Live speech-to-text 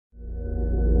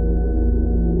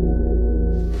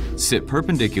Sit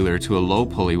perpendicular to a low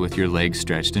pulley with your legs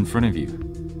stretched in front of you.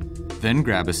 Then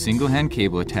grab a single-hand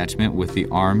cable attachment with the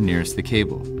arm nearest the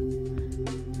cable.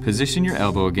 Position your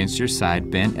elbow against your side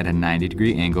bent at a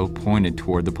 90-degree angle pointed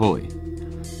toward the pulley.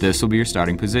 This will be your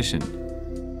starting position.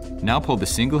 Now pull the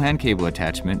single-hand cable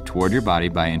attachment toward your body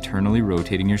by internally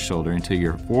rotating your shoulder until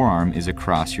your forearm is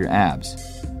across your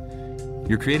abs.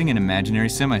 You're creating an imaginary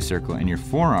semicircle and your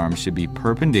forearm should be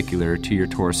perpendicular to your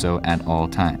torso at all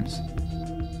times.